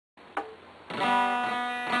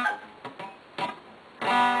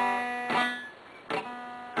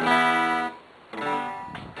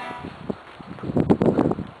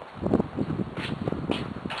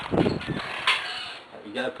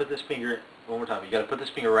put this finger, one more time, you gotta put this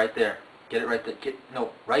finger right there. Get it right there. No,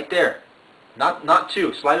 right there. Not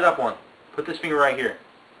two. Slide it up one. Put this finger right here.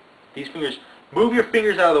 These fingers, move your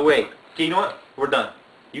fingers out of the way. Okay, you know what? We're done.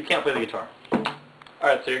 You can't play the guitar.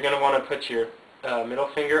 Alright, so you're going to want to put your middle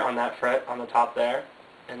finger on that fret on the top there,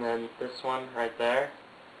 and then this one right there,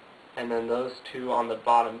 and then those two on the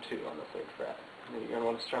bottom two on the 3rd fret. And then you're going to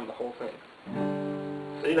want to strum the whole thing.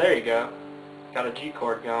 See, there you go. Got a G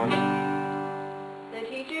chord going. The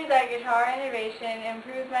teachers at Guitar Innovation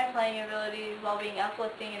improved my playing abilities while being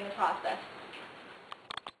uplifting in the process.